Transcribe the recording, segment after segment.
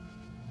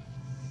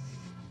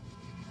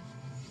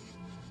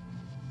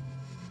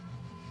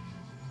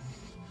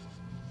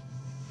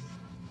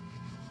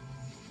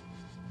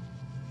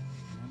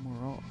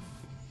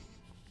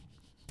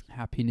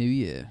Happy New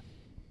Year.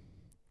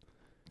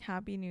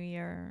 Happy New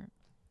Year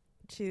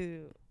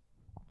to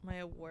my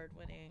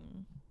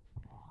award-winning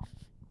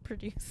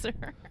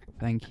producer.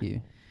 Thank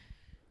you.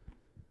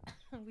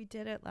 We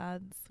did it,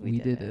 lads. We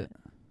did it.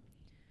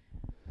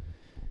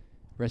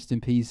 Rest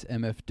in peace,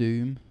 MF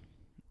Doom.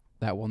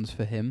 That one's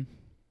for him.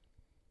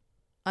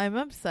 I'm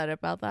upset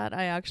about that.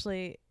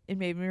 It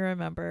made me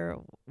remember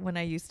when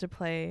I used to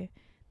play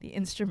the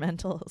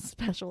instrumental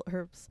Special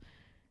Herbs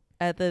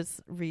at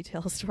this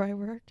retail store I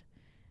worked.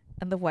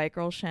 And the white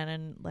girl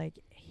Shannon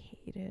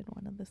hated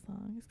one of the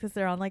songs because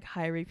they're on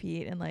high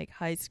repeat and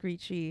high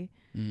screechy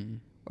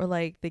or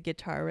the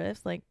guitar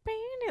riffs, like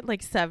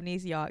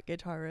 70s yacht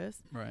guitar riffs.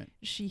 Right.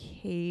 She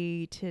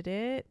hated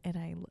it, and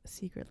I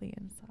secretly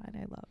inside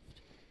I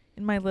loved.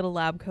 In my little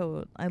lab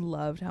coat, I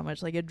loved how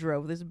much it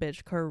drove this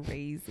bitch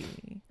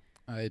crazy.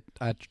 I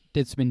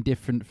did something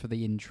different for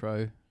the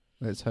intro.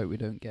 Let's hope we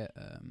don't get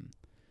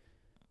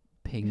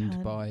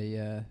pinged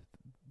by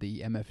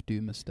the MF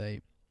Doom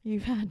estate.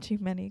 You've had too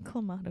many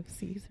Clamato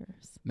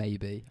Caesars.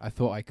 Maybe. I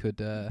thought I could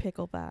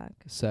Pickleback.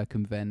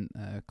 circumvent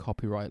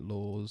copyright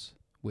laws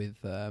with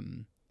a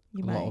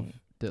lot of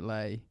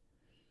delay.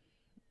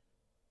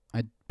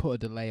 I put a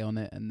delay on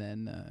it and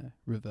then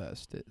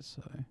reversed it,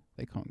 so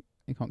they can't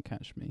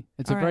catch me.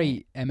 It's a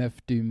very MF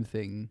Doom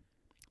thing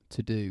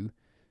to do.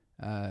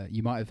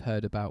 You might have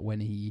heard about when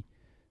he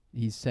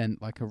sent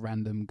a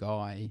random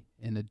guy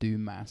in a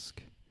Doom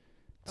mask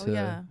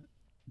to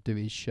do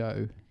his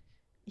show.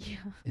 Yeah.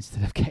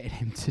 Instead of getting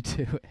him to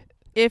do it.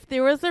 If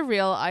there was a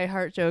real I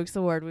Heart Jokes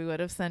award, we would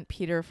have sent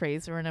Peter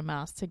Fraser in a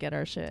mask to get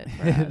our shit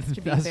for us,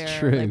 to be That's fair.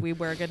 true. We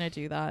were going to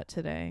do that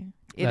today.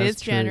 It That's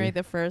is January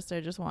true. the 1st.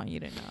 I just want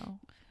you to know.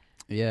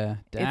 Yeah,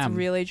 damn. It's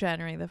really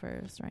January the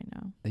 1st right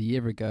now. A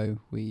year ago,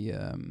 we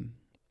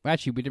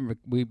actually we didn't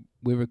we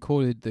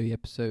recorded the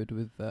episode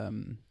with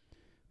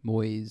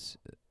Moise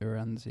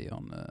Iranzi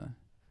on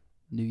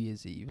New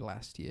Year's Eve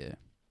last year.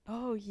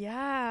 Oh,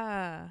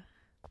 yeah.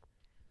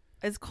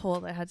 It's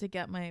cold. I had to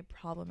get my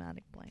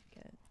problematic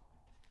blanket.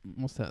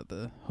 What's that?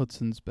 The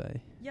Hudson's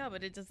Bay. Yeah,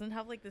 but it doesn't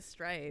have the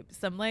stripe.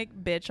 Some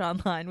bitch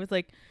online was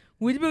like,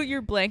 "What about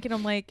your blanket?"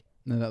 I'm like,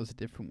 No, that was a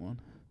different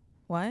one.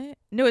 "What?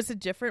 No, it's a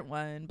different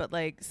one." But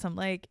some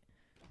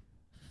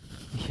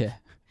Yeah.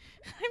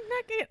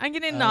 I'm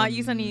gonna not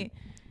use any.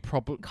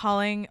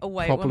 Calling a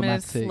white woman a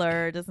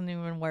slur doesn't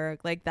even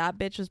work. That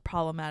bitch is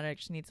problematic.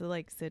 She needs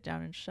to sit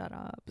down and shut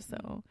up.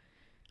 So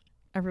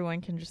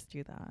everyone can just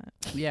do that.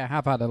 Yeah, I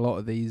have had a lot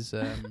of these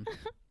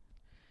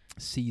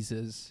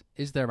Caesars.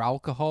 Is there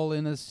alcohol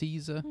in a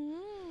Caesar?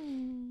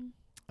 No,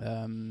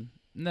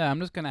 I'm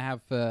just gonna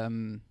have a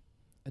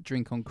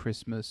drink on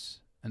Christmas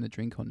and a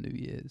drink on New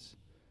Year's.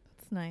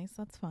 That's nice.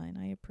 That's fine.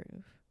 I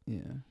approve.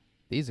 Yeah,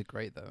 these are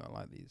great though. I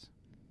like these.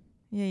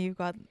 Yeah, you've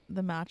got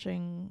the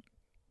matching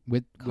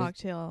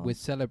cocktail. We're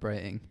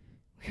celebrating.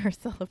 We are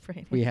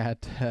celebrating. We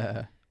had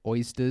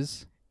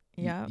oysters.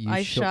 Yeah, you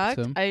I shucked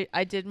shucked. them.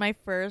 I did my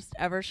first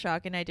ever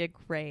shuck, and I did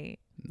great.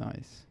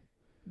 Nice.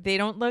 They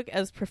don't look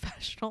as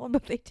professional,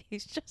 but they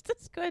taste just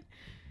as good.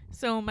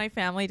 So my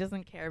family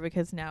doesn't care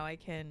because now I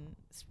can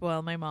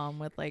spoil my mom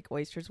with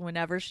oysters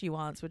whenever she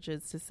wants, which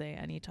is to say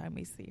anytime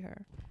we see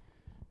her.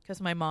 Because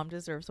my mom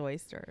deserves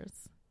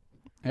oysters.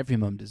 Every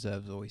mum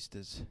deserves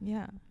oysters.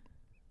 Yeah.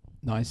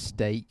 Nice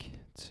steak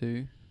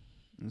too,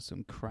 and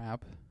some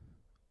crab.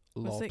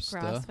 Was Lobster.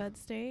 it grass-fed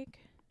steak?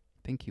 I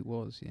think it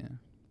was. Yeah.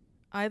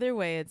 Either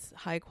way, it's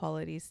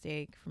high-quality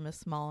steak from a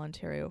small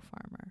Ontario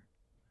farmer.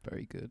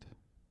 Very good.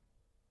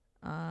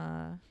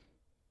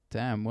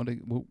 Damn, what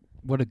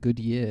a good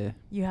year.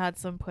 You had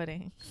some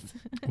puddings.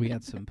 We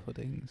had some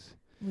puddings.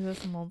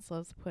 Lewis Moulds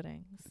loves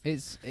puddings.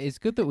 It's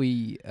good that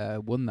we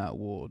won that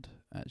award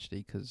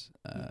actually, because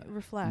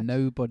Reflect.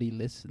 nobody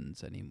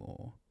listens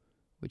anymore,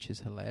 which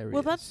is hilarious.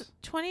 Well, that's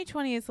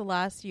 2020 is the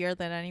last year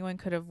that anyone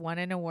could have won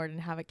an award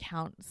and have it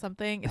count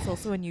something. It's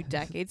also a new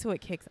decade, so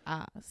it kicks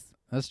ass.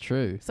 That's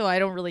true. So I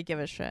don't really give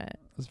a shit.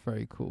 That's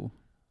very cool.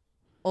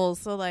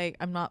 Also,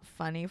 I'm not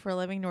funny for a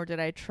living, nor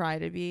did I try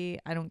to be.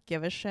 I don't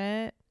give a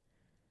shit.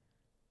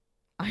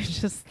 I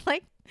just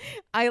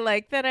I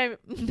like that I'm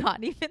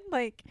not even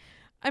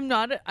I'm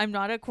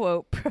not a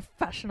quote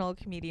professional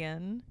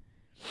comedian.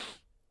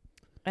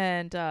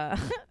 And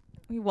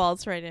we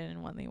waltzed right in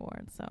and won the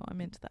award, so I'm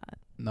into that.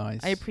 Nice.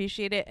 I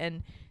appreciate it,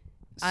 and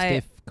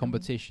stiff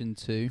competition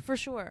too. For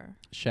sure.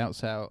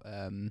 Shouts out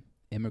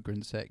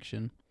Immigrant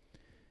Section.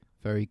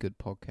 Very good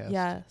podcast.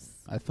 Yes.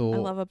 I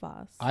love a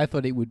boss. I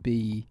thought it would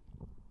be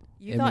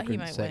you thought he Immigrant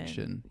might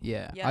Section. win.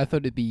 Yeah. Yeah. I thought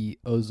it'd be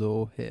us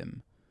or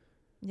him.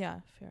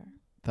 Yeah, fair.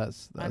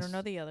 That's I don't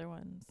know the other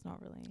ones.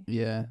 Not really.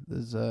 Yeah,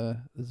 there's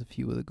a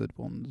few other good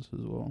ones as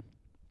well.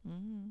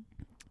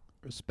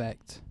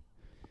 Respect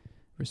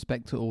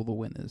to all the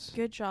winners.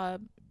 Good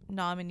job,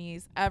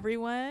 nominees.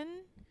 Everyone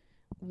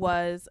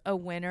was a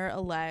winner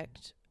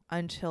elect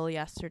until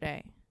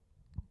yesterday.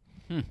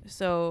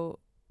 So,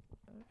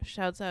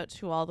 shouts out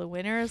to all the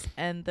winners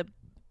and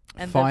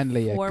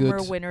finally the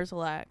former winners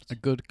elect. A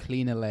good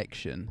clean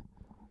election.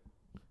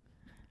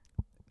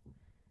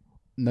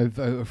 No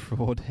voter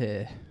fraud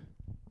here.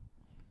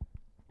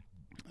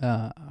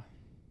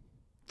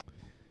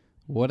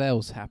 What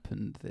else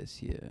happened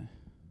this year?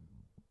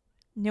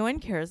 No one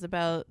cares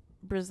about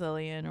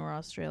Brazilian or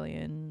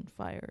Australian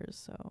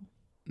fires, so.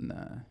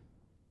 No.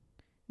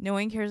 No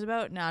one cares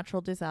about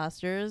natural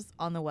disasters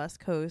on the west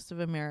coast of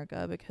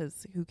America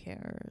because who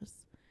cares?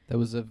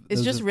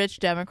 It's just rich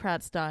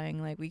Democrats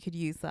dying. Like, we could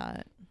use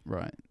that.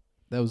 Right.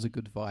 There was a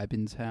good vibe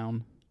in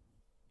town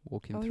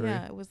walking through. Oh,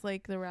 yeah. It was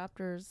like the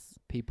Raptors.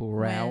 People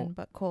were out.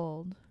 But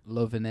cold.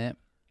 Loving it.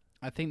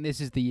 I think this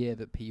is the year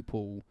that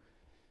people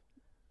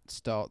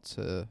start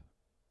to...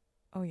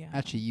 Oh, yeah.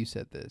 Actually, you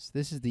said this.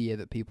 This is the year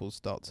that people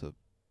start to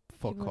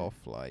fuck off,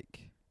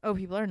 like... Oh,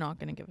 people are not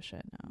going to give a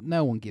shit now.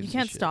 No one gives a shit. You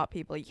can't stop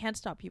people. You can't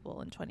stop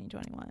people in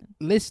 2021.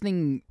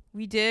 Listening...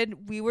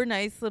 We were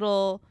nice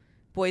little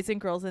boys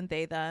and girls and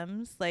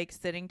they-thems, like,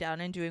 sitting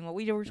down and doing what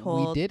we were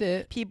told. We did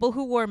it. People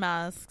who wore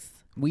masks.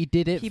 We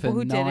did it people for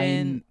who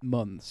 9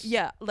 months.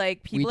 Yeah,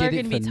 like, people are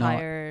going to be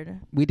tired.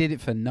 We did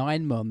it for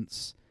 9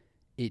 months.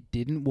 It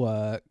didn't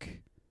work.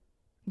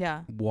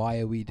 Yeah. Why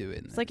are we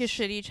doing this? It's like a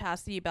shitty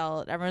chastity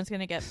belt. Everyone's going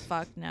to get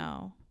fucked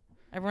now.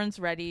 Everyone's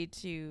ready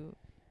to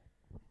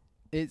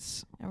do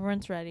a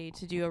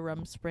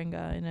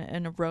rumspringa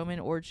and a Roman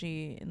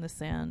orgy in the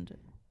sand.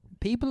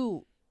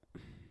 People,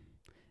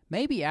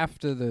 maybe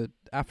after the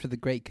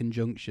Great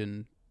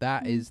Conjunction,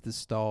 that is the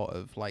start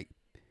of, like,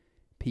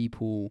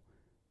 people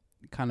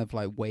kind of,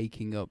 like,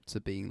 waking up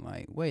to being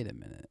like, wait a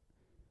minute.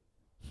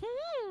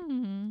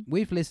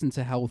 We've listened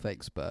to health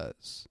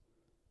experts.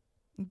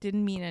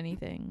 Didn't mean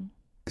anything.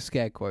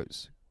 Scare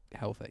quotes,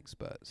 health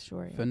experts.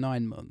 Sure. Yeah. For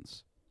 9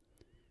 months.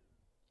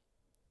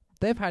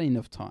 They've had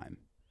enough time.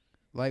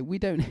 Like, we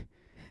don't...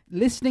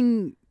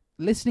 Listening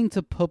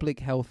to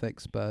public health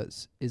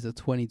experts is a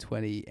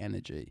 2020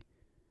 energy.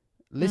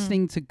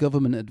 Listening to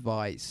government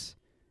advice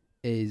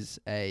is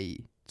a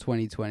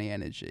 2020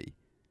 energy.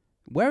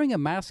 Wearing a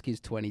mask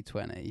is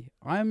 2020.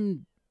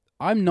 I'm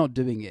not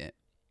doing it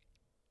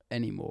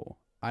anymore.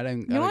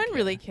 No one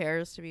really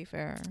cares, to be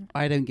fair.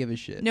 I don't give a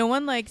shit. No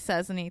one, like,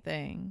 says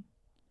anything.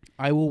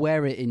 I will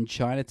wear it in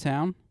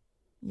Chinatown.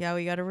 Yeah,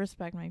 we gotta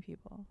respect my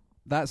people.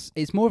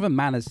 It's more of a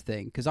manners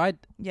thing, because I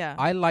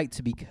like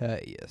to be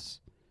courteous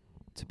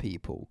to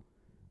people,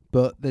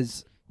 but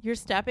you're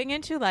stepping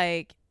into,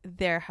 like,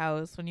 their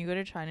house when you go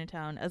to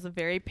Chinatown as a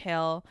very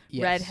pale,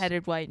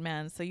 red-headed white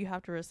man, so you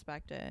have to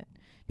respect it,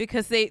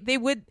 because they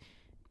would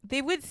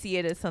see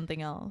it as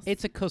something else.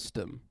 It's a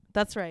custom.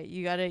 That's right.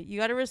 You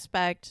gotta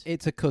respect.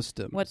 It's a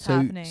custom. What's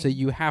happening? So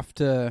you have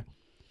to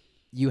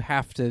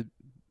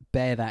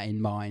bear that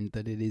in mind,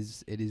 that it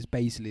is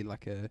basically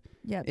like a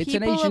It's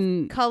people an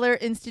Asian of color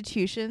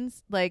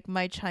institutions, like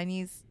my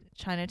Chinese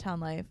Chinatown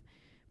life,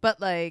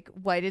 but, like,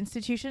 white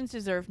institutions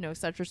deserve no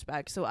such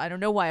respect. So I don't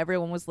know why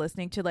everyone was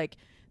listening to, like,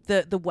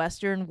 the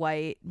Western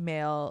white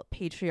male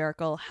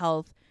patriarchal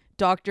health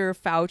Dr.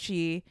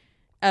 Fauci.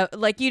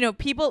 Like, you know,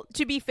 people,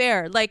 to be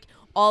fair, like,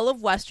 all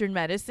of Western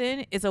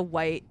medicine is a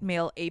white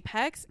male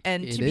apex.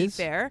 And to be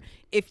fair,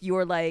 if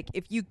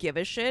you give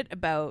a shit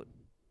about,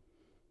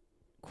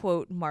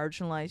 quote,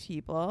 marginalized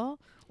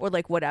people or,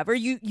 like, whatever,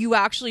 you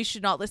actually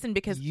should not listen,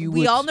 because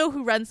we all know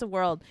who runs the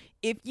world.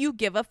 If you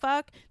give a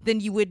fuck,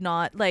 then you would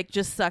not, like,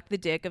 just suck the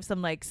dick of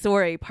some, like,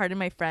 sorry, pardon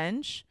my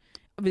French.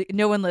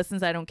 No one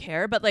listens. I don't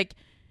care. But, like,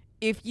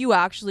 if you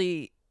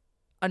actually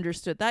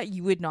understood that,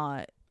 you would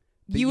not.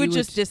 You would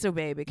just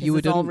disobey, because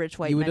it's all rich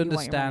white men. You would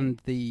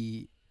understand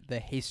the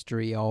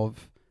history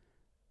of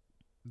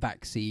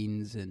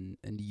vaccines and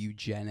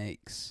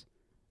eugenics,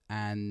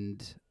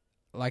 and,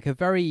 like,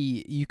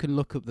 you can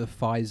look up the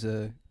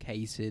Pfizer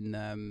case in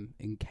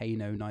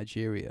Kano,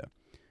 Nigeria,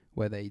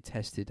 where they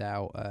tested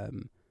out a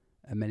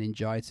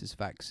meningitis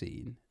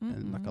vaccine,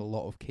 and, like, a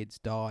lot of kids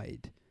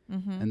died,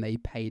 and they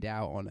paid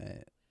out on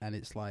it, and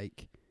it's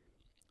like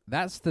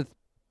that's the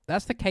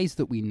case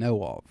that we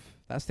know of.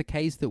 That's the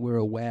case that we're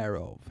aware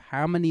of.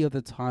 How many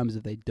other times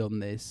have they done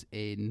this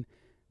in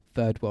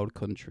third world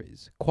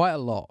countries? Quite a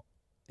lot,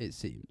 it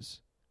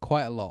seems.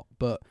 Quite a lot.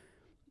 But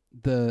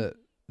the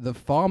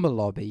pharma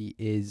lobby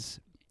is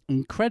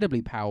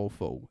incredibly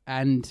powerful.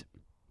 And,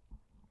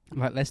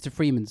 like Lester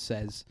Freeman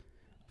says,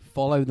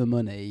 follow the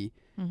money.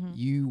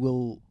 You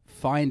will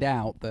find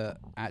out that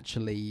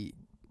actually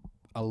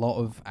a lot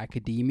of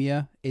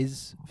academia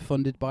is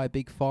funded by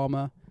Big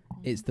Pharma.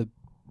 It's the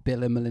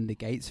Bill and Melinda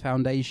Gates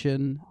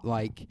Foundation.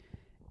 Like,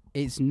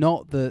 it's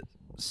not that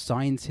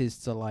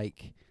scientists are,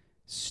 like,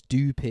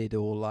 stupid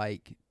or,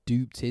 like,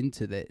 duped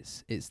into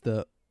this. It's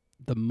that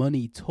the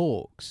money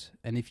talks,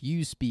 and if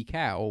you speak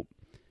out,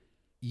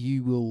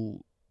 you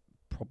will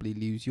probably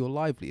lose your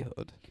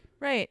livelihood.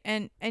 Right.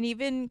 And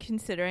even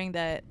considering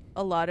that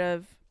a lot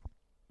of,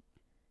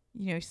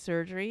 you know,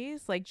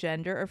 surgeries, like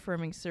gender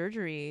affirming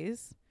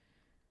surgeries,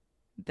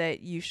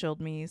 that you showed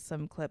me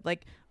some clip,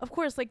 like, of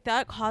course, like,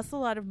 that costs a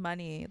lot of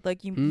money.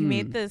 Like, you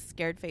made this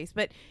scared face,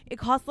 but it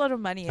costs a lot of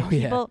money,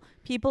 and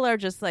people are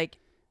just like,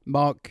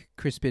 Mark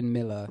Crispin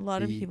Miller, a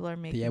lot of people are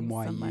making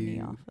some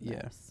money off of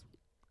this.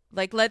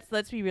 Like,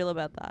 let's be real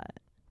about that.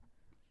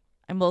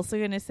 I'm also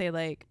gonna say,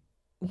 like,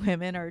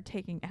 women are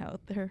taking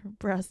out their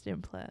breast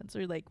implants,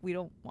 or like we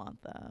don't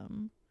want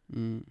them.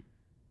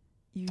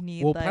 You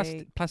need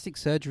plastic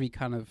surgery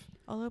kind of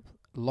all the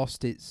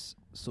lost its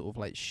sort of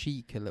like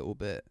chic a little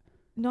bit.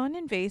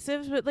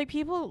 Non-invasive, but like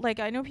people, like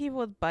I know people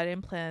with butt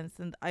implants,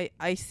 and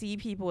I see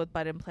people with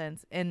butt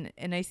implants, and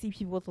I see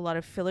people with a lot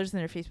of fillers in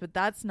their face, but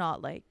that's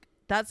not like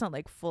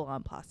full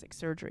on plastic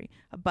surgery.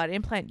 A butt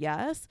implant,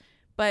 yes,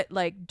 but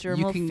like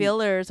dermal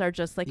fillers are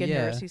just like a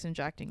nurse who's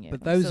injecting you.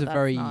 But those are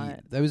very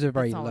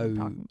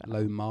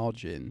low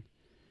margin.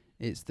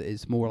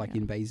 It's more like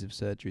invasive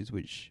surgeries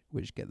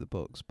which get the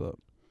books, but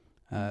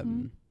I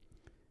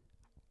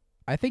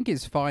think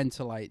it's fine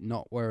to like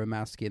not wear a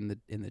mask in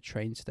the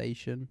train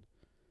station.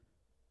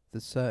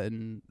 There's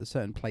certain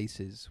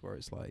places where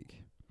it's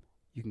like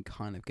you can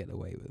kind of get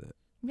away with it.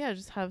 Yeah,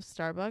 just have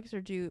Starbucks, or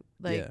do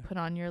put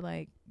on your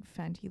like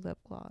Fenty lip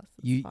gloss.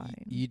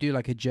 Fine. You do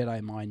like a Jedi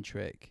mind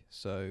trick.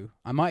 So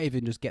I might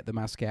even just get the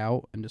mask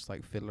out and just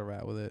like fiddle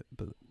around with it,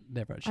 but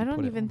never actually. I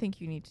don't even think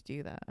you need to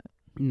do that.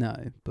 No,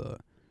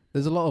 but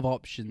there's a lot of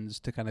options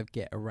to kind of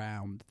get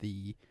around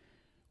the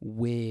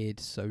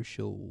weird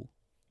social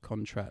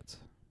contract.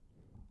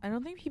 I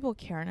don't think people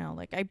care now.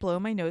 Like I blow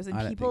my nose,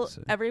 and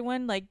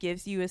everyone like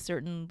gives you a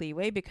certain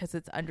leeway because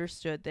it's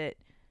understood that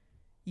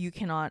you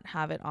cannot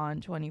have it on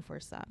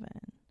 24/7.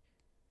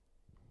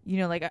 You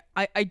know, like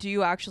I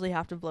do actually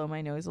have to blow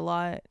my nose a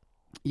lot.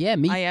 Yeah,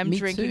 I am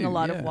drinking too, a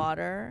lot of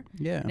water.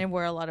 Yeah. And I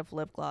wear a lot of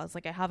lip gloss.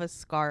 Like I have a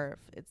scarf.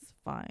 It's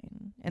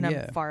fine. And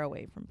I'm far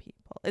away from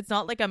people. It's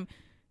not like I'm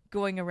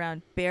going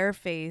around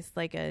barefaced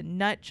like a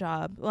nut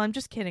job. Well, I'm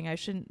just kidding. I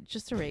shouldn't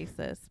just erase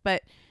this.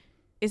 But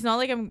it's not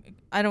like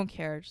I don't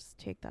care. Just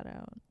take that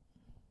out.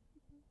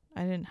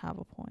 I didn't have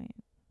a point.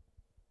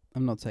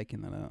 I'm not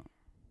taking that out.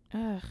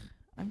 Ugh.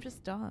 I'm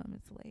just dumb.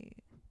 It's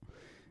late.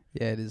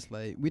 Yeah, it is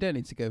late. We don't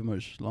need to go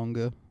much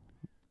longer.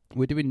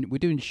 We're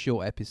doing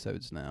short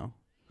episodes now.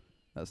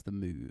 That's the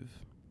move.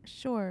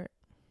 Short.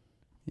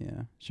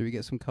 Yeah. Should we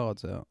get some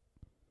cards out?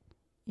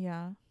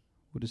 Yeah.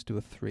 We'll just do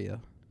a 3-er.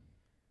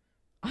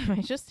 I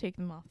might just take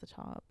them off the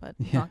top, but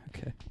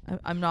okay.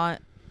 I'm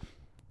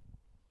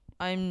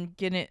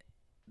gonna.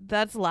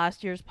 That's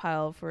last year's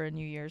pile for a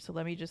new year. So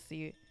let me just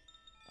see.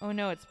 Oh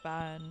no, it's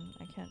bad.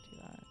 I can't do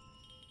that.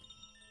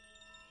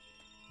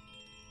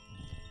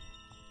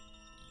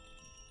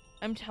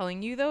 I'm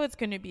telling you, though, it's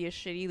going to be a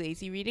shitty,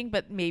 lazy reading,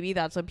 but maybe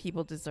that's what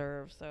people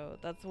deserve. So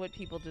that's what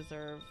people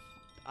deserve.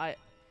 I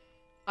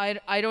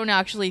don't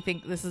actually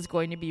think this is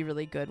going to be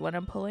really good when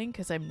I'm pulling,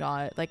 because I'm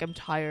not. Like, I'm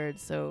tired,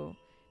 so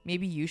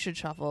maybe you should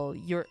shuffle.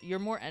 You're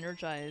more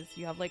energized.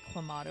 You have, like,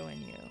 Clamato in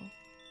you.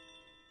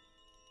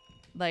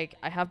 Like,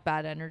 I have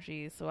bad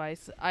energy, so I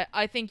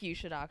think you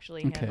should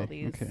actually handle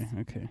these.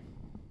 Okay.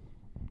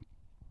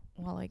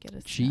 While I get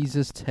a snack.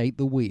 Jesus, take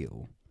the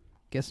wheel.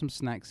 Get some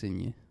snacks in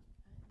you.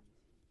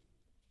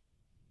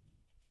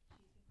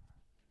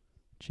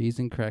 Cheese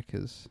and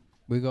crackers.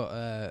 We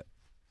got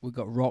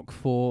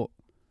Roquefort.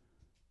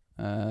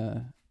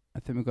 I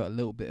think we've got a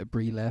little bit of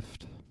brie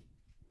left.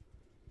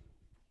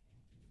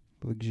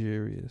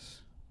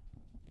 Luxurious.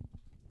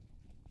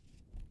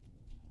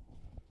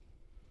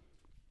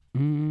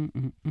 Actually,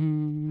 if there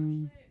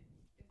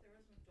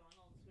was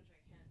McDonald's, which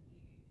I can't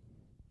eat,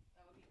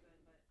 that would be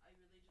good, but I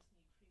really just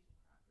need cheese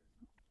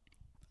and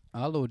crackers.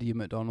 I'll order you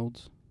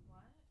McDonald's.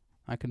 What?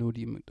 I can order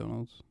you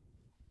McDonald's.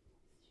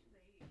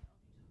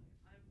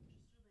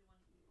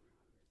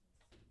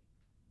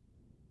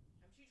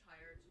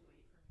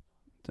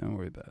 Don't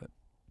worry about it.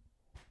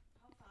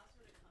 How fast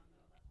would it come,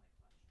 though? That's my question.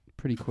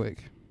 Pretty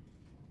quick.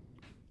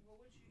 What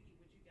would you eat?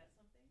 Would you get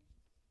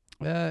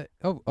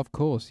something? Of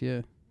course,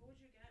 yeah. What would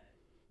you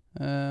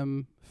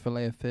get?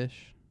 Fillet of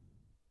fish.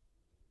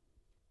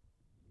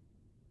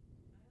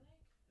 I like a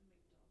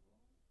McDouble.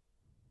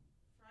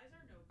 Fries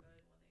are no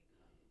good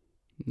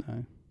when they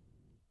come.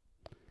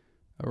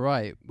 No.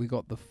 Alright, we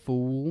got the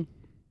Fool,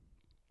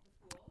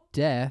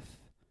 Death,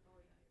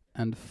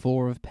 and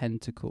 4 of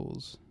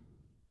Pentacles.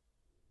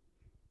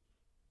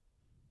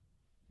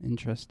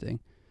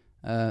 Interesting.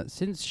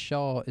 Since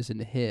Shah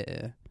isn't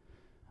here,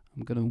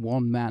 I'm gonna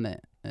one-man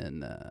it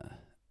and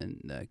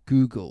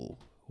Google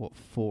what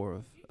 4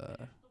 of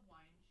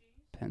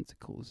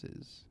Pentacles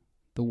is.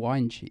 The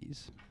wine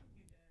cheese.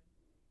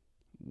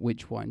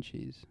 Which wine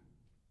cheese?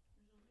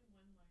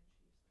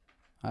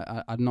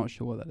 I'm not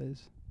sure what that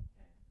is.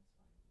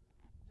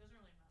 Doesn't really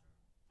matter.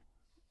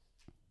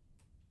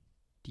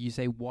 Do you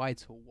say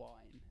white or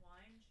wine?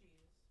 Wine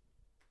cheese.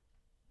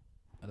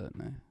 I don't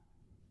know.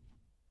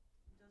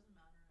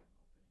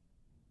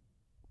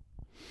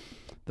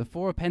 The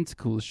 4 of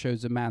Pentacles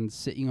shows a man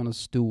sitting on a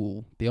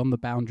stool beyond the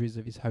boundaries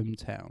of his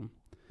hometown.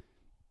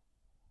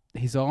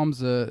 His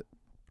arms are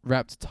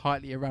wrapped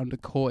tightly around a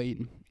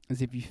coin, as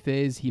if he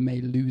fears he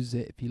may lose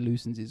it if he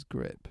loosens his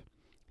grip.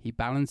 He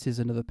balances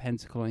another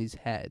pentacle on his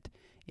head,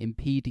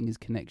 impeding his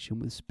connection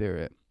with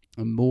spirit,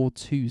 and more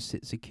too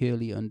sit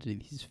securely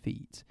underneath his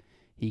feet.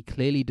 He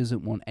clearly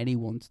doesn't want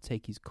anyone to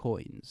take his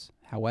coins.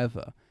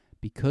 However,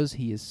 because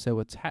he is so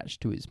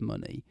attached to his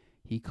money,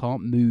 he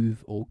can't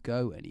move or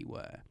go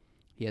anywhere.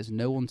 He has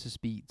no one to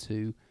speak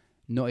to,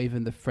 not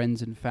even the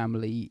friends and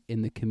family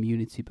in the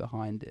community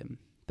behind him.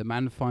 The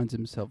man finds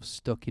himself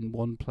stuck in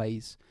one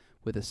place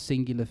with a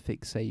singular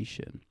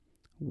fixation: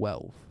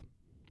 wealth.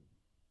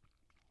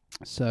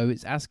 So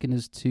it's asking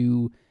us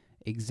to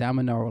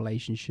examine our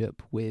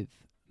relationship with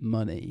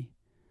money,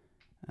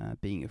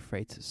 being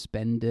afraid to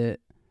spend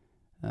it.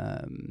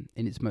 In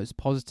its most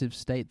positive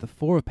state, the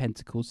Four of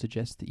Pentacles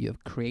suggests that you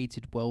have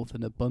created wealth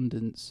and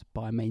abundance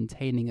by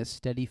maintaining a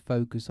steady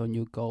focus on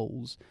your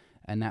goals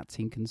and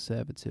acting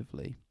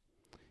conservatively.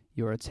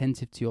 You're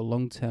attentive to your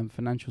long-term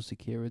financial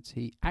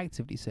security,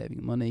 actively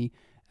saving money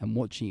and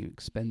watching your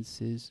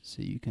expenses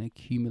so you can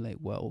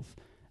accumulate wealth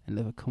and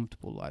live a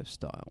comfortable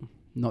lifestyle,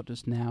 not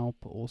just now,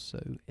 but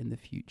also in the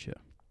future.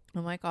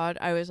 Oh my God,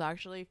 I was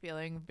actually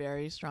feeling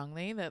very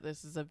strongly that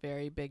this is a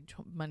very big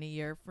money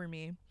year for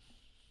me,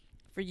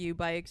 for you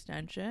by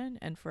extension,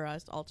 and for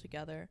us all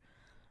together.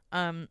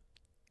 I'm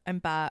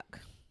back.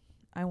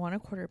 I want a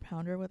quarter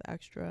pounder with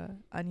extra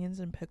onions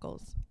and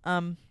pickles.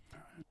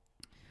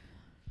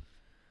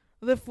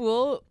 The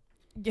Fool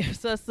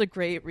gives us the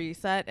Great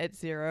Reset at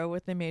 0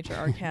 with the major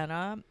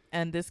arcana,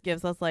 and this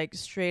gives us like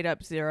straight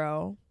up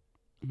 0.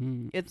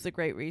 It's the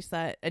Great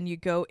Reset, and you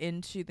go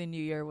into the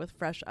new year with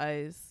fresh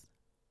eyes,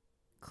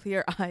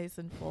 clear eyes,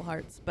 and full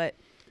hearts, but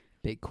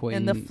Bitcoin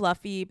and the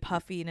fluffy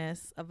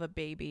puffiness of a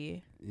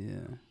baby.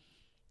 Yeah.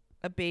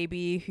 A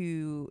baby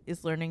who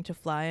is learning to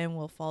fly and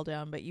will fall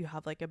down, but you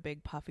have like a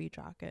big puffy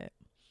jacket.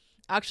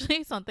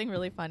 Actually, something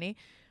really funny.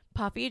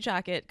 Puffy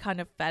jacket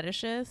kind of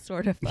fetishes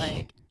sort of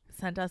like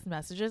sent us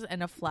messages,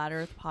 and a Flat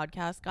Earth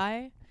podcast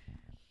guy.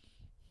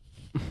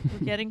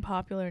 We're getting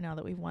popular now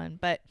that we've won.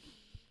 But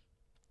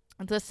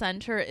the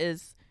center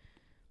is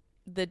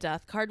the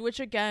Death card, which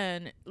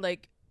again,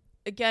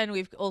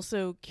 we've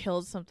also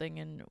killed something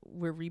and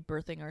we're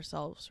rebirthing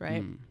ourselves,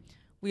 right?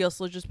 We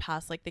also just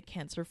passed like the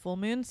Cancer full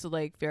moon. So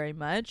like very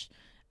much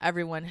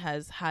everyone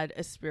has had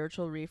a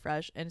spiritual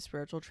refresh and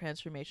spiritual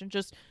transformation.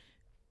 Just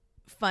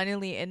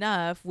funnily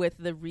enough, with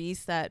the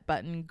reset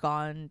button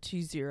gone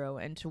to 0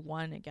 and to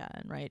 1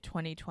 again, right?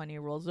 2020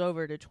 rolls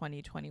over to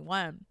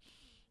 2021,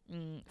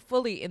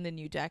 fully in the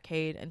new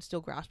decade and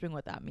still grasping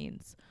what that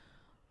means.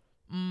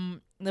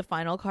 The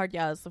final card,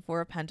 is the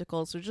Four of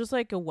Pentacles. So just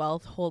like a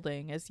wealth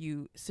holding, as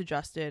you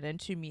suggested. And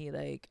to me,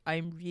 like,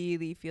 I'm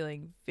really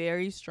feeling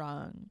very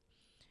strong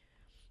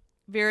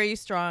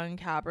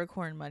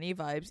Capricorn money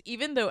vibes.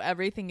 Even though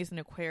everything is in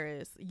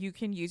Aquarius, you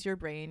can use your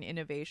brain,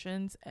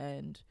 innovations,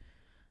 and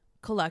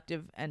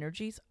collective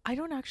energies. I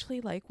don't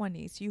actually like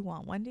Wendy's. Do you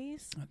want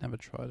Wendy's? I've never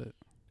tried it.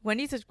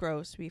 Wendy's is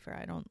gross, to be fair.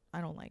 I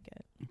don't like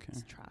it. Okay.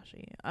 It's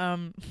trashy.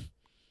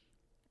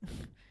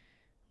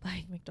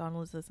 Like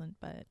McDonald's isn't,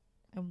 but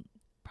I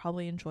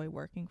probably enjoy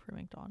working for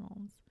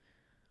McDonald's.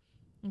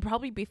 It'd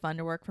probably be fun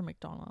to work for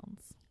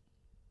McDonald's.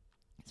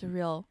 It's a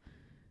real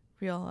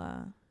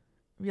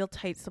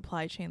tight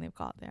supply chain they've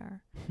got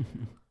there.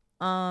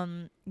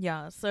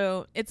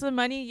 So it's a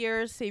money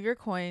year. Save your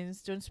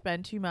coins. Don't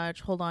spend too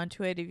much. Hold on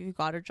to it. If you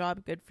got a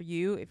job, good for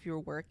you. If you're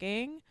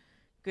working,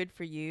 good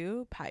for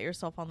you. Pat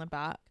yourself on the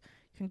back.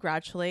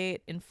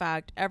 Congratulate. In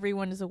fact,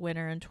 everyone is a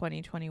winner in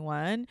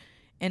 2021.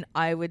 And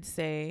I would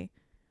say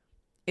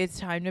it's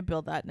time to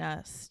build that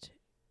nest.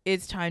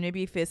 It's time to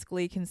be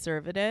fiscally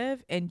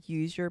conservative and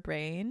use your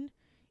brain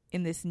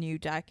in this new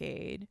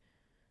decade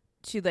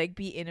to like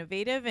be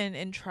innovative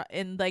and try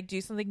and like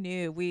do something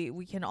new.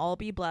 We can all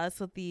be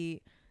blessed with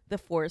the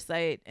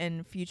foresight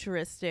and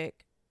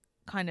futuristic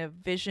kind of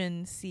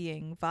vision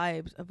seeing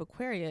vibes of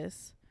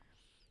Aquarius,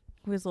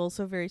 who is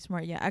also very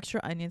smart. Yeah, extra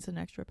onions and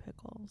extra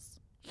pickles,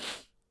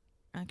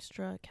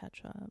 extra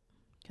ketchup,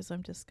 because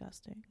I'm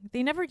disgusting.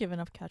 They never give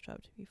enough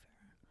ketchup, to be fair.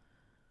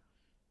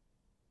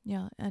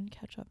 Yeah, and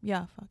ketchup.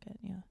 Yeah, fuck it.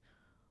 Yeah.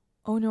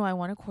 Oh no, I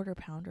want a quarter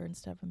pounder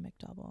instead of a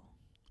McDouble.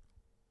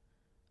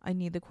 I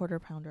need the quarter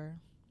pounder.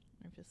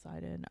 I've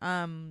decided.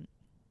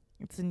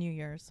 It's a new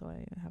year, so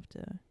I have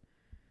to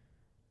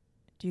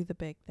do the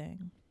big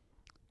thing.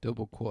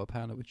 Double quarter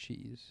pounder with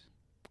cheese.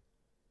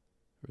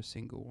 Or a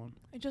single one?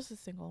 Just a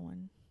single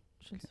one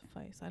should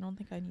suffice. I don't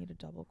think I need a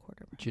double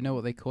quarter pounder. Do you know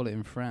what they call it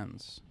in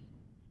France?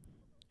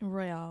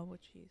 Royale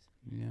with cheese.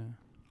 Yeah.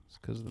 It's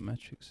because of the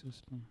metric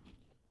system.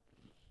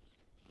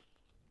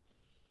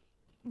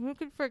 Who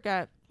could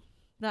forget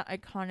that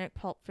iconic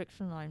Pulp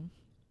Fiction line?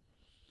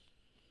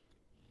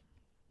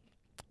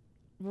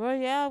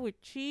 Royale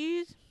with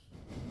cheese?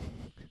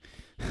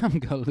 I'm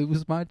going to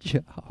lose my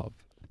job.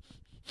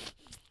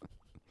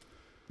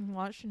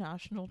 Watch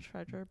National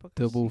Treasure. Book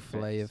Double of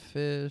fillet of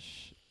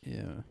fish.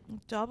 Yeah.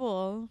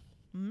 Double.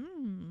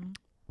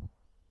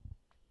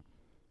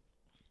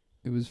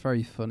 It was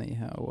very funny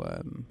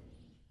how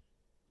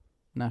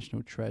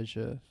National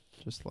Treasure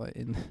just like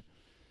in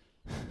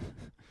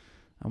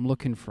I'm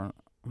looking for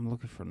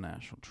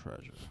National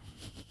Treasure.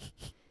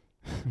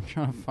 I'm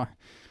trying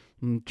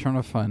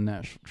to find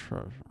National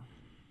Treasure.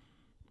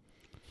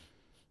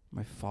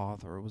 My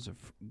father was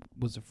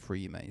a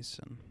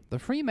Freemason. The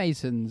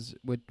Freemasons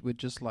were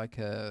just like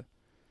a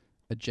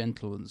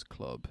gentleman's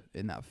club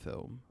in that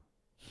film.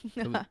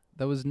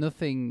 There was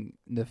nothing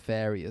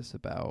nefarious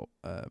about.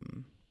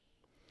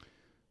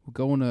 We're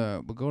going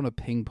to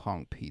ping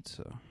pong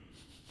pizza.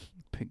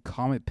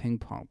 Comet ping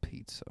pong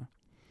pizza.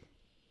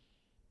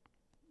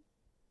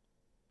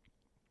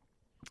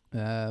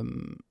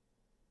 Do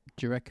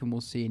you reckon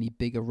we'll see any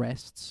big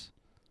arrests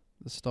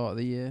at the start of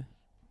the year?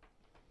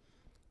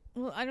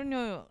 Well, I don't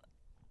know.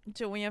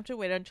 Don't we have to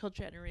wait until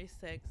January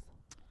 6th?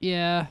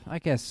 Yeah, I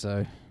guess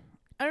so.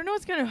 I don't know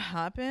what's gonna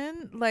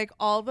happen. Like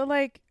all the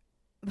I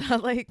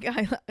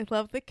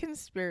love the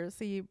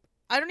conspiracy.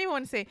 I don't even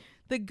want to say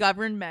the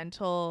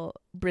governmental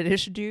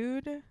British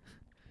dude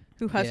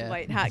who has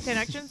white hat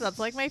connections. That's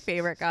like my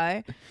favorite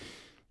guy.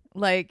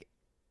 Like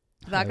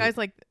that guy's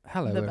like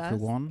hello the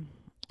everyone.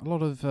 Best. A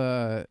lot of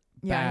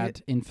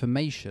bad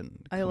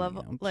information. I love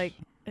out. like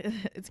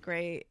it's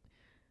great.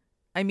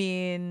 I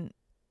mean,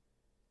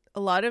 a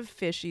lot of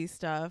fishy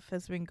stuff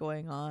has been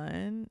going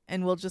on,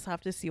 and we'll just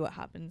have to see what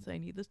happens. I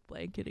need this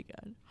blanket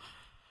again.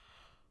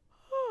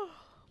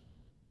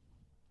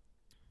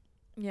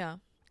 Yeah.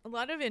 A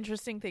lot of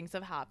interesting things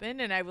have happened,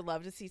 and I would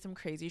love to see some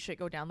crazy shit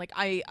go down. Like,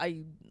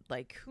 I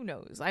like, who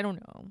knows? I don't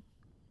know.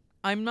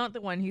 I'm not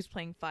the one who's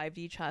playing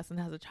 5D chess and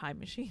has a time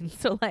machine.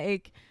 So,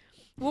 like,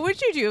 what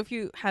would you do if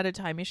you had a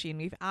time machine?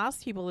 We've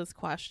asked people this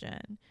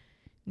question.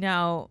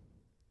 Now,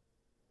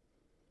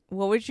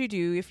 what would you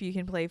do if you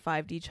can play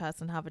 5D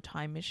chess and have a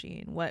time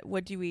machine?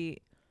 What do we...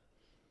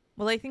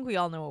 Well, I think we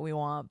all know what we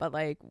want, but,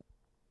 like,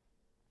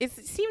 it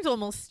seems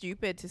almost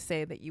stupid to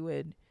say that you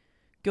would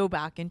go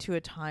back into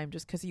a time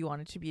just because you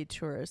wanted to be a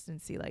tourist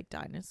and see like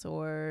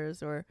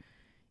dinosaurs or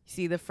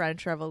see the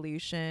French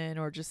Revolution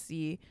or just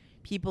see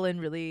people in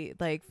really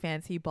like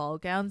fancy ball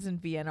gowns in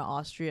Vienna,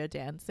 Austria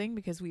dancing,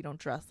 because we don't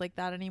dress like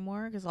that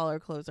anymore because all our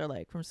clothes are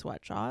like from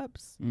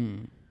sweatshops.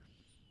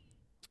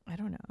 I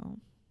don't know.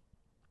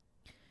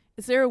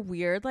 Is there a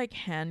weird like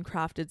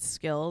handcrafted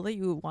skill that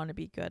you would want to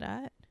be good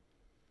at?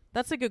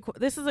 That's a good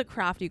this is a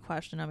crafty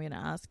question I'm going to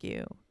ask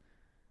you.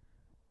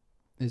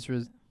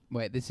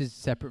 Wait, this is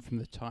separate from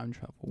the time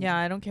travel. Yeah,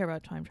 I don't care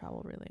about time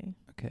travel, really.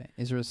 Okay.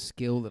 Is there a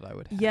skill that I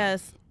would have?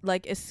 Yes,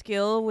 like a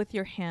skill with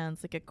your hands,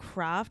 like a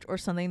craft or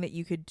something that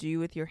you could do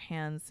with your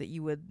hands that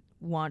you would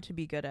want to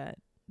be good at.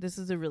 This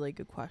is a really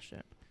good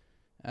question.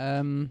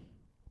 I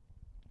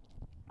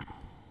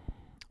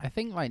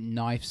think like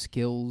knife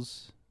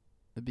skills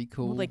would be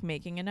cool. Like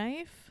making a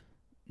knife?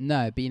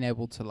 No, being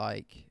able to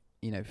like,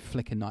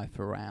 flick a knife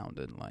around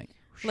and like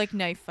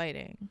knife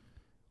fighting.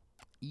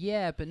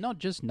 Yeah, but not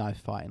just knife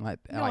fighting. Like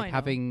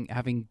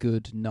having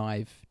good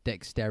knife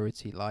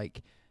dexterity,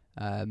 like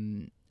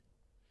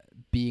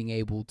being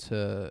able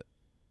to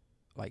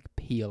like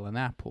peel an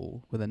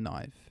apple with a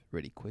knife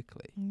really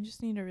quickly. You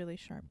just need a really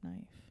sharp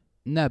knife.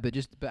 No, but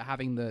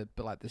having the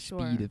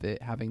Sure. speed of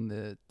it, having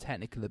the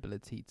technical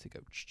ability to go.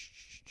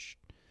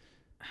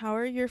 How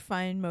are your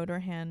fine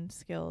motor hand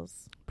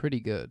skills? Pretty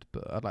good,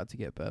 but I'd like to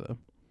get better.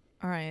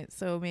 All right,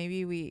 so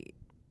maybe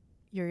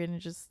you're gonna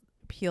just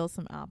peel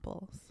some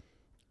apples.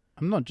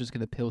 I'm not just going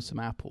to peel some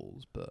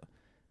apples, but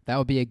that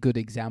would be a good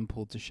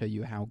example to show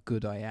you how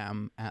good I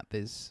am at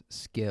this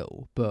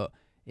skill. But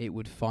it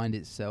would find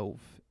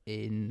itself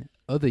in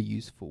other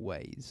useful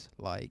ways,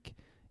 like,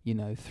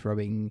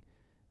 throwing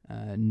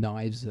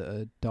knives at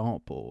a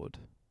dartboard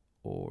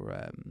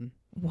or,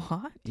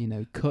 what?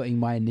 cutting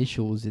my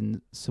initials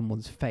in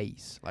someone's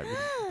face, like,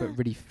 but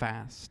really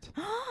fast.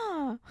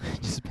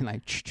 Just been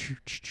like,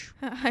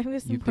 I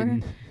was you've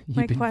been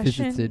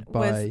visited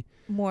by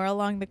more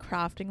along the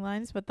crafting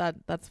lines, but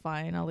that's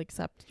fine. I'll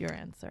accept your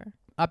answer.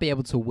 I'd be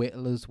able to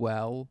whittle as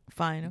well.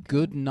 Fine. Okay.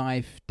 Good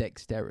knife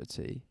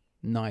dexterity,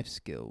 knife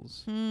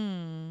skills.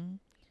 I'm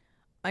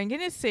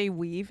gonna say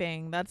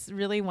weaving. That's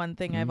really one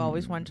thing I've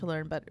always wanted to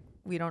learn, but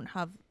we don't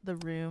have the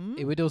room.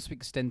 It would also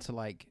extend to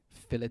like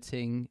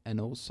filleting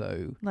and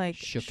also like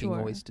shucking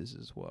oysters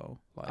as well.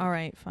 Like all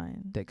right,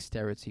 fine.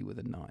 Dexterity with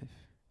a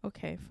knife.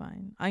 Okay,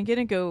 fine. I'm going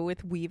to go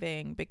with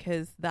weaving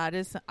because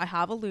I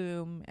have a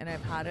loom and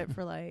I've had it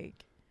for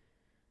like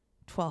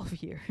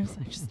 12 years.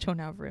 I just don't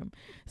have room.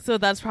 So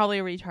that's probably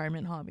a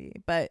retirement hobby,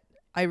 but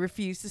I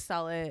refuse to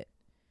sell it.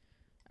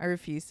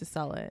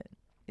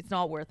 It's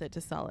not worth it to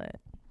sell it.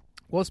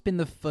 What's been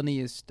the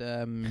funniest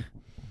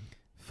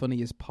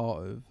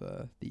part of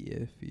the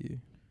year for you?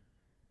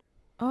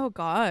 Oh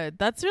God,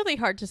 that's really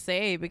hard to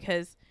say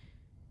because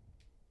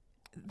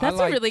that's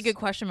a really good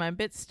question. I'm a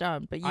bit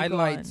stumped, but I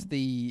liked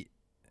the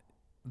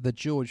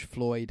George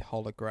Floyd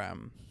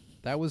hologram.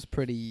 That was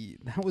pretty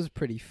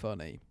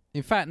funny.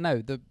 In fact,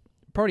 no, the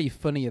probably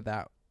funnier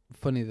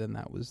than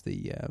that was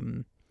the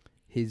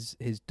his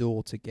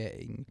daughter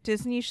getting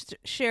Disney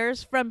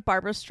shares from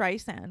Barbara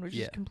Streisand, which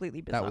is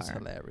completely bizarre. That was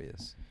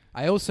hilarious.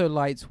 I also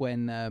liked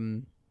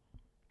when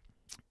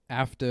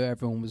after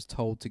everyone was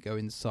told to go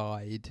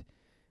inside,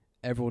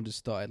 everyone just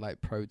started like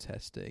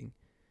protesting.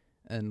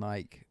 And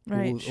like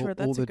that's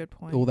a good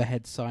point. All the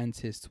head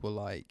scientists were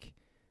like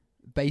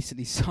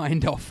basically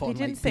signed off on.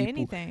 They didn't say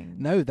anything.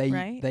 No,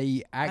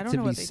 they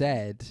actively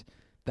said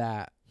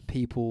that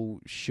people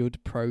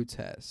should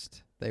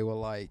protest. They were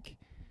like,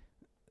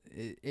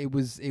 it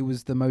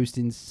was the most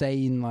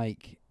insane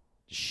like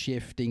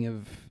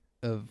shifting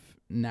of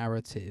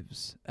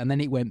narratives, and then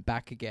it went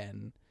back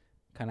again,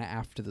 kind of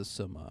after the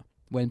summer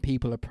when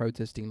people are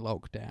protesting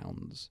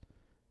lockdowns.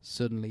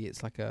 Suddenly,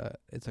 it's like a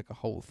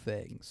whole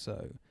thing.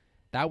 So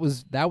that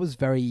was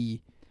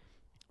very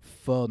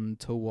fun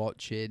to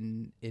watch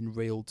in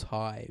real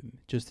time.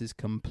 Just this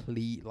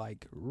complete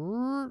like.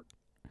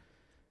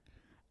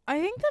 I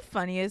think the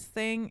funniest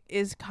thing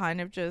is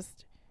kind of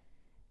just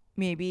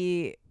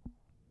maybe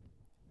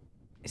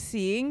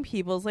seeing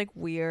people's like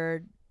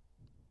weird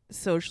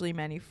social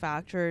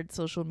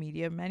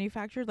media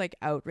manufactured like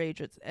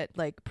outrage at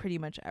like pretty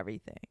much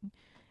everything.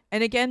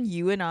 And again,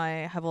 you and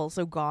I have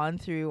also gone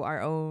through our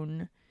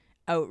own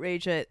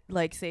outrage at,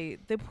 like, say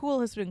the pool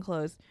has been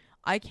closed.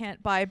 I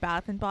can't buy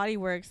Bath and Body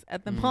Works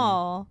at the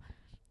mall,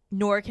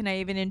 nor can I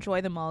even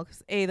enjoy the mall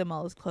because A, the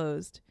mall is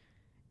closed,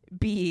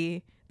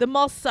 B, the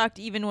mall sucked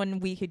even when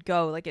we could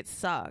go. Like, it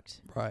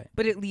sucked. Right.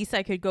 But at least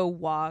I could go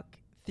walk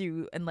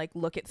through and, like,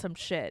 look at some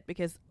shit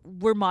because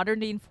we're modern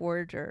day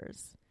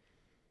foragers.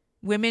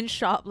 Women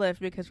shoplift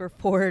because we're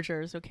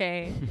foragers,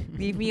 okay?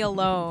 Leave me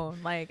alone.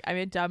 Like, I'm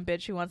a dumb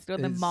bitch who wants to go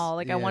to the mall.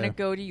 Like, I want to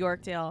go to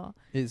Yorkdale.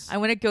 I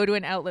want to go to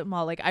an outlet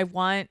mall. Like,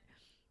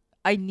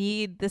 I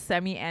need the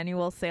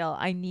semi-annual sale.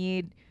 I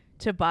need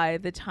to buy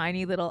the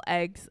tiny little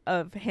eggs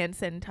of hand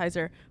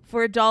sanitizer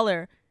for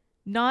 $1.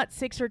 Not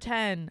 6 or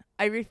 10.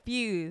 I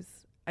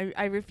refuse.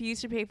 I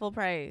refuse to pay full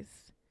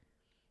price.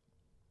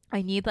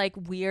 I need like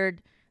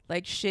weird,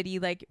 like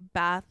shitty, like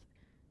bath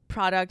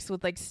products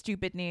with like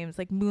stupid names,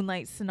 like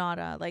Moonlight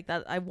Sonata, like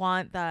that. I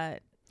want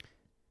that.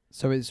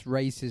 So it's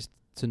racist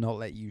to not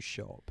let you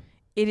shop.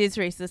 It is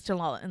racist to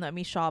not let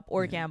me shop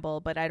or gamble,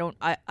 but I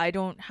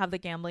don't have the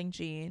gambling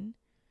gene.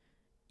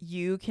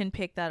 You can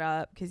pick that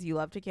up because you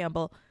love to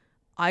gamble.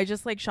 I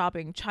just like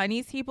shopping.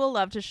 Chinese people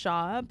love to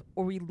shop,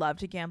 or we love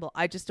to gamble.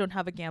 I just don't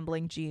have a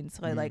gambling gene,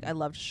 so I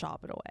love to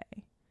shop it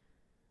away.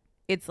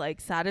 It's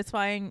like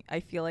satisfying. I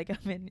feel like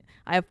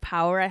I have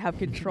power, I have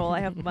control,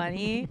 I have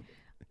money.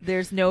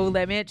 There's no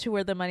limit to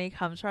where the money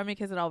comes from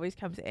because it always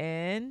comes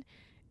in.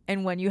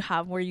 And when you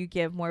have more, you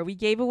give more. We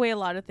gave away a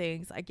lot of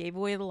things. I gave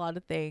away a lot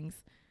of things.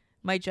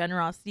 My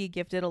generosity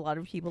gifted a lot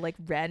of people like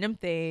random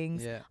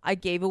things. Yeah. I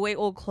gave away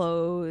old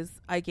clothes.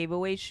 I gave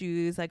away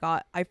shoes. I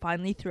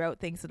finally threw out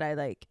things that I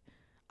like.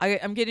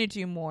 I'm going to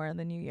do more in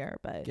the new year,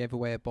 but gave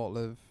away a bottle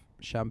of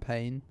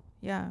champagne.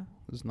 Yeah.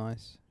 It was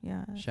nice.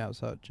 Yeah.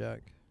 Shouts out,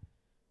 Jack.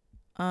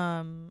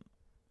 I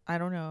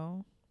don't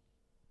know.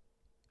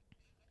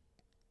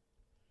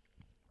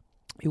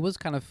 It was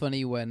kind of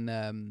funny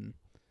when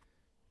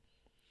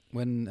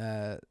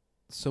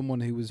someone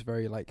who was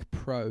very like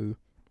pro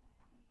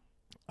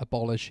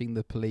abolishing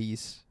the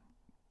police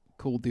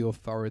called the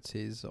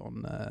authorities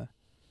on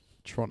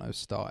Toronto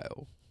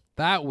Style.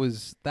 That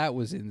was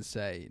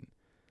insane.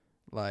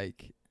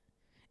 Like,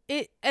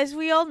 it, as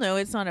we all know,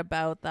 it's not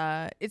about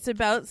that. It's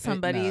about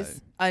somebody's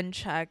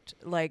unchecked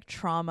like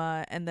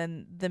trauma and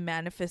then the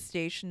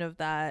manifestation of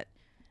that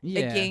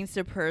against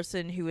a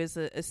person who is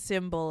a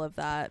symbol of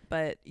that.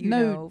 But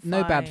no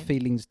bad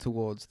feelings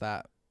towards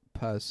that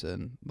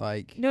person.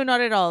 Like, no,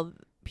 not at all.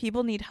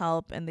 People need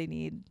help and they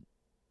need.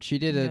 She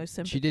did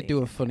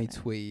do a funny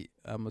tweet.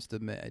 I must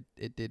admit,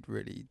 it did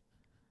really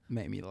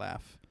make me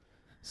laugh.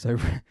 So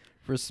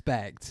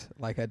respect,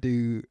 like I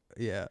do,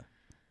 yeah.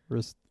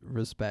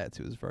 Respect.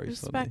 It was very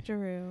funny.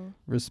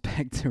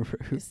 Respect-a-roo.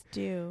 Just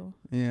do.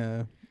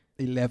 Yeah,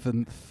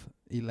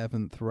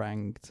 11th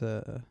ranked.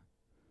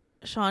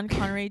 Sean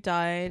Connery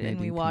died, and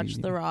we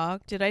watched The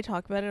Rock. Did I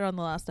talk about it on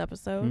the last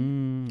episode?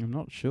 I'm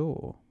not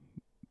sure.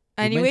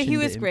 Anyway, he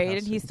was great,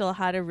 and he still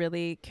had a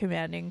really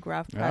commanding,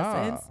 gruff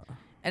presence.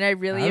 And I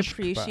really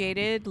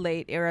appreciated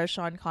late era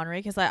Sean Connery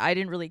because I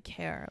didn't really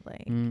care.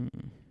 Like,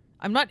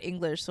 I'm not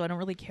English, so I don't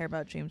really care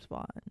about James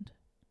Bond.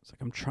 It's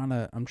like I'm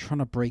trying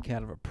to break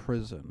out of a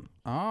prison.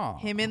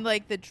 Him in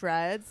like the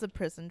dreads, the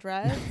prison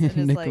dreads, and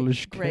his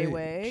like grey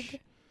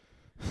wig.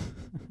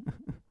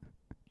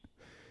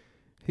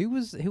 Who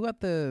had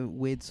the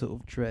weird sort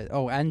of dread?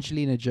 Oh,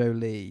 Angelina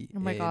Jolie. Oh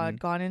my God,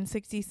 Gone in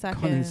 60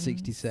 Seconds. Gone in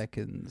 60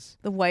 Seconds.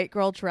 The white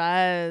girl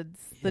dreads,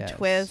 the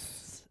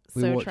twists.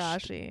 So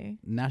trashy.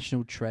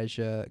 National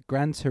Treasure,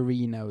 Gran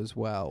Torino as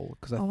well,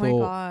 because I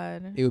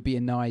thought it would be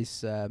a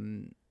nice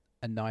Gran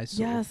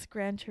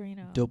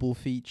Torino double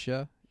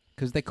feature,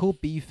 because they're called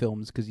B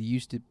films because you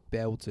used to be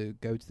able to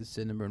go to the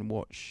cinema and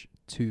watch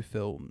two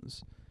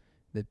films.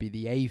 There'd be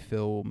the A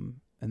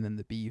film and then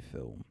the B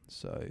film.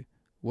 So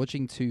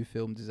watching two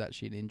films is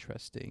actually an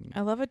interesting.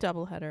 I love a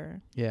double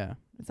header. Yeah,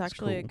 it's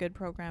actually a good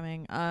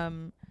programming.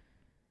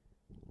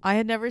 I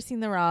had never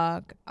seen The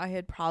Rock. I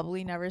had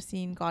probably never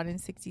seen Gone in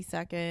 60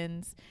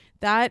 Seconds.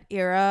 That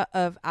era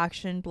of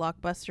action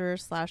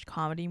blockbuster /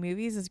 comedy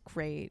movies is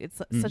great.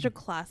 It's such a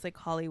classic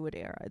Hollywood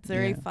era. It's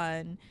very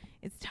fun.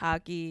 It's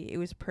tacky. It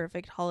was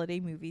perfect holiday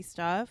movie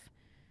stuff.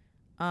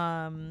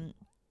 The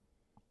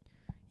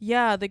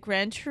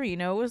Gran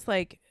Torino was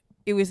like,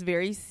 it was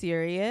very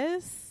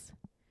serious.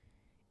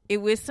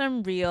 It was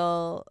some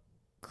real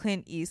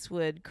Clint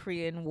Eastwood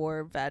Korean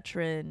War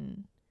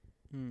veteran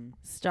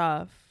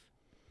stuff,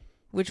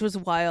 which was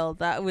wild.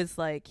 That was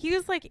like, he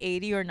was like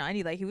 80 or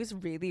 90. Like, he was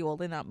really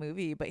old in that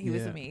movie, but he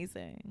was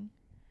amazing.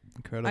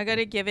 Incredible. I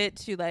gotta give it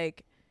to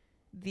like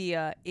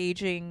the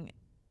aging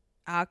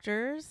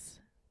actors,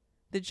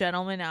 the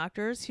gentleman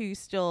actors who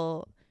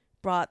still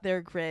brought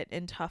their grit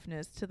and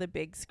toughness to the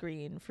big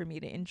screen for me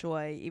to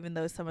enjoy, even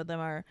though some of them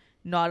are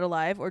not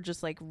alive or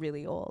just like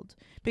really old,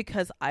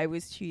 because I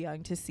was too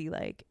young to see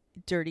like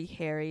Dirty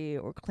Harry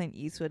or Clint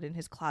Eastwood in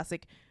his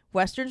classic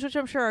westerns, which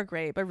I'm sure are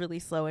great, but really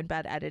slow and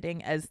bad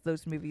editing as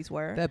those movies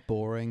were. They're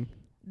boring.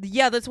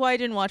 Yeah, that's why I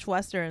didn't watch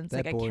westerns.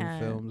 They're like, boring I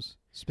can't. films.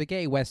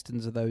 Spaghetti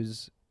westerns are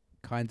those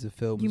kinds of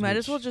films. You might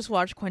as well just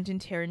watch Quentin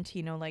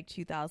Tarantino, like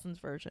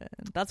 2000s version.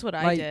 That's what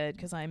I did,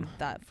 because I'm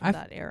that from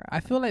that era. I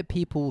feel like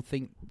people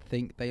think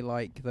they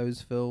like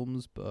those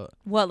films, but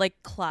what,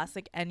 like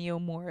classic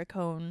Ennio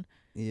Morricone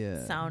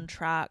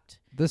soundtracked?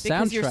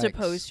 Because you're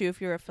supposed to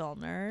if you're a film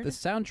nerd. The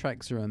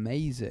soundtracks are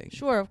amazing.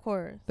 Sure, of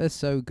course. They're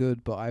so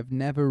good, but I've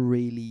never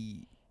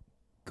really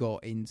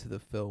got into the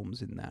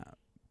films in that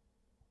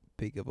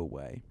big of a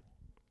way.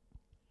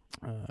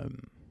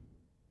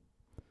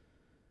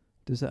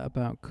 Does that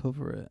about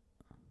cover it?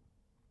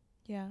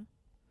 Yeah.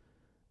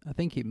 I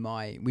think it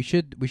might. We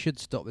should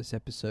stop this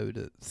episode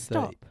at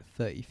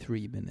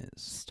 33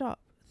 minutes. Stop.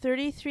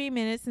 33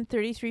 minutes and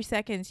 33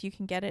 seconds. You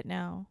can get it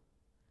now.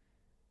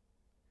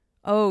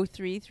 Oh,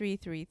 3. So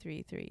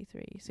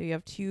you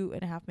have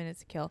 2.5 minutes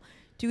to kill.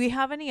 Do we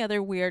have any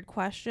other weird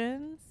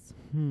questions?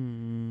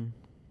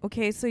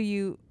 Okay, so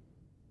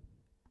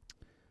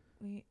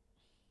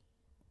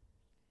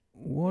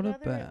What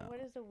about?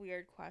 What is a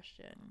weird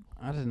question?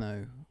 I don't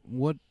know.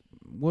 What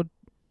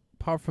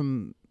apart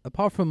from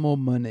more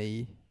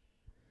money?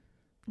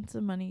 It's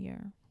a money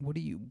year.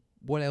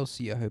 What else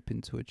are you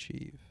hoping to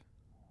achieve?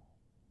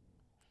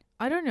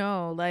 I don't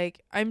know.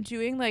 Like, I'm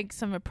doing like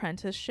some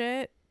apprentice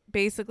shit.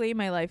 Basically,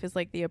 my life is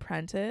like The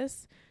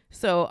Apprentice.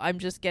 So I'm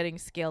just getting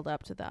scaled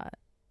up to that.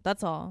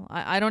 That's all.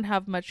 I don't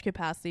have much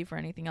capacity for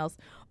anything else.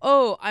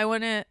 Oh, I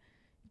would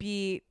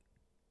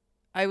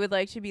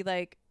like to be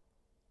like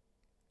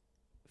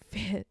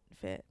fit.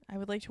 I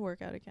would like to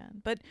work out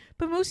again. But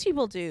most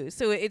people do.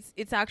 So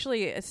it's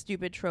actually a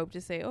stupid trope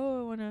to say, oh,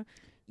 I want to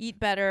eat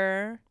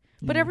better.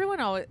 But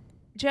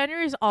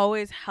January is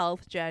always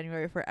health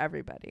January for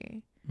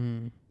everybody.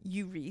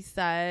 You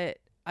reset.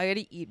 I got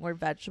to eat more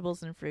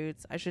vegetables and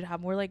fruits. I should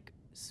have more like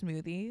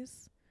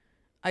smoothies.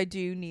 I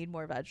do need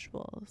more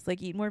vegetables.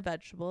 Like, eat more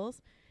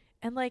vegetables.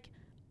 And like,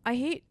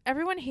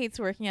 everyone hates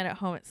working out at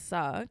home. It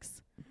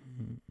sucks.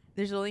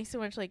 There's only so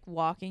much like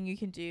walking you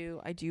can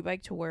do. I do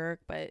bike to work,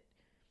 but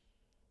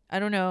I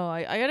don't know.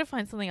 I got to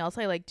find something else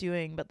I like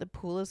doing, but the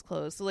pool is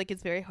closed. So like,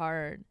 it's very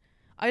hard.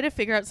 I got to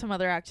figure out some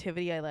other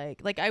activity I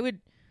like. Like, I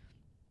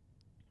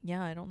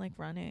don't like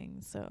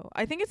running. So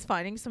I think it's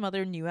finding some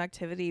other new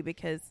activity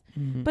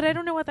but I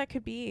don't know what that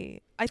could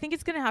be. I think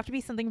it's going to have to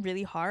be something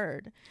really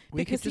hard.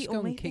 We could just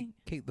go and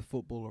kick the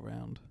football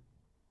around.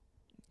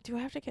 Do I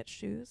have to get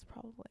shoes?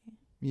 Probably.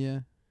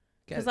 Yeah.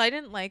 Because I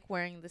didn't like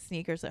wearing the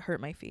sneakers that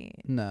hurt my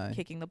feet. No.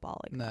 Kicking the ball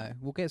like that. No.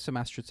 We'll get some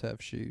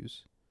AstroTurf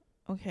shoes.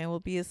 Okay, we'll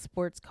be a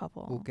sports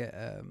couple. We'll get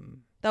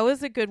that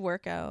was a good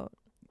workout.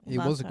 It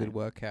was a good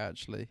workout,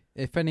 actually.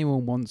 If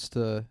anyone wants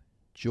to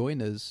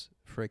join us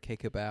for a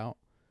kickabout,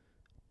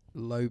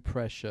 low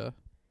pressure,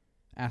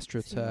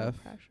 AstroTurf.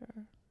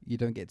 You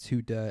don't get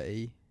too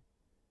dirty.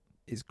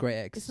 It's great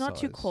exercise. It's not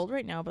too cold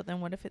right now, but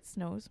then what if it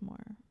snows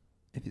more?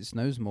 If it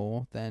snows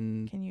more,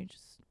 then can you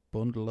just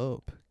bundle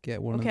up?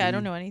 Get one. Okay, I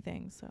don't know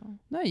anything, so.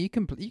 No, you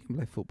can play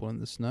football in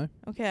the snow.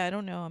 Okay, I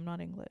don't know. I'm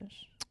not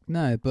English.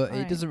 No, but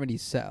it doesn't really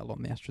settle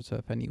on the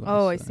AstroTurf anyway.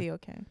 Oh, so. I see.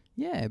 Okay.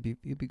 Yeah, it'd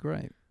be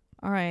great.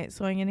 All right,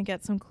 so I'm gonna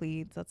get some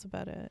cleats. That's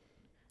about it.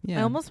 Yeah.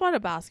 I almost bought a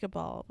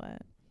basketball,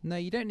 but. No,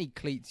 you don't need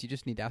cleats. You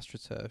just need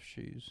AstroTurf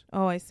shoes.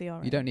 Oh, I see. All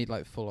right. You don't need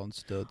like full-on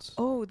studs.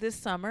 Oh, this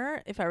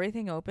summer, if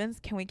everything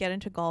opens, can we get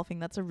into golfing?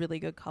 That's a really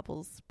good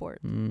couples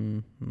sport.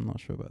 I'm not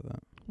sure about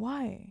that.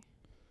 Why?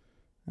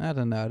 I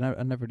don't know.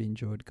 I never really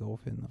enjoyed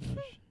golfing that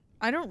much.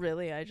 I don't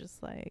really. I just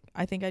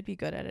I think I'd be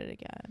good at it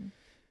again.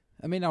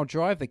 I mean, I'll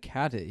drive the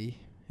caddy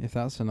if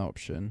that's an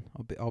option.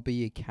 I'll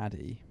be a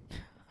caddy.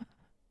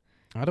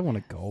 I don't want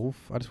to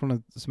golf. I just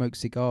want to smoke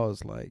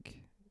cigars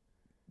like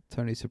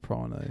Tony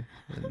Soprano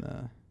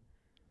and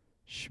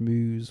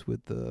schmooze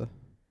with the.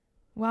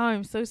 Wow,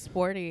 I'm so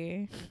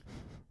sporty.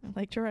 I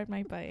like to ride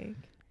my bike.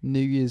 New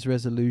Year's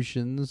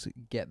resolutions: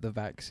 get the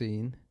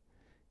vaccine,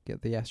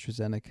 get the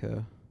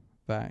AstraZeneca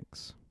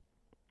vax.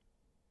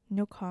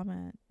 No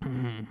comment.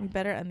 We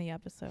better end the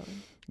episode.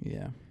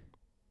 Yeah.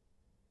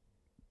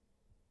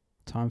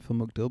 Time for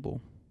McDouble.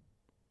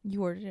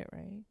 You ordered it,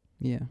 right?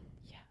 Yeah.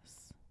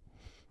 Yes.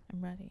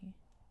 I'm ready.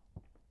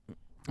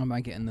 I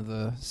might get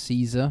another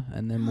Caesar,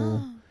 and then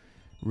we'll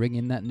ring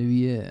in that new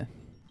year.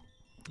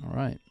 All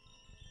right.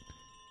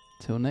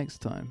 Till next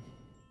time.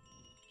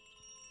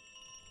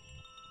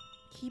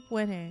 Keep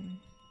winning.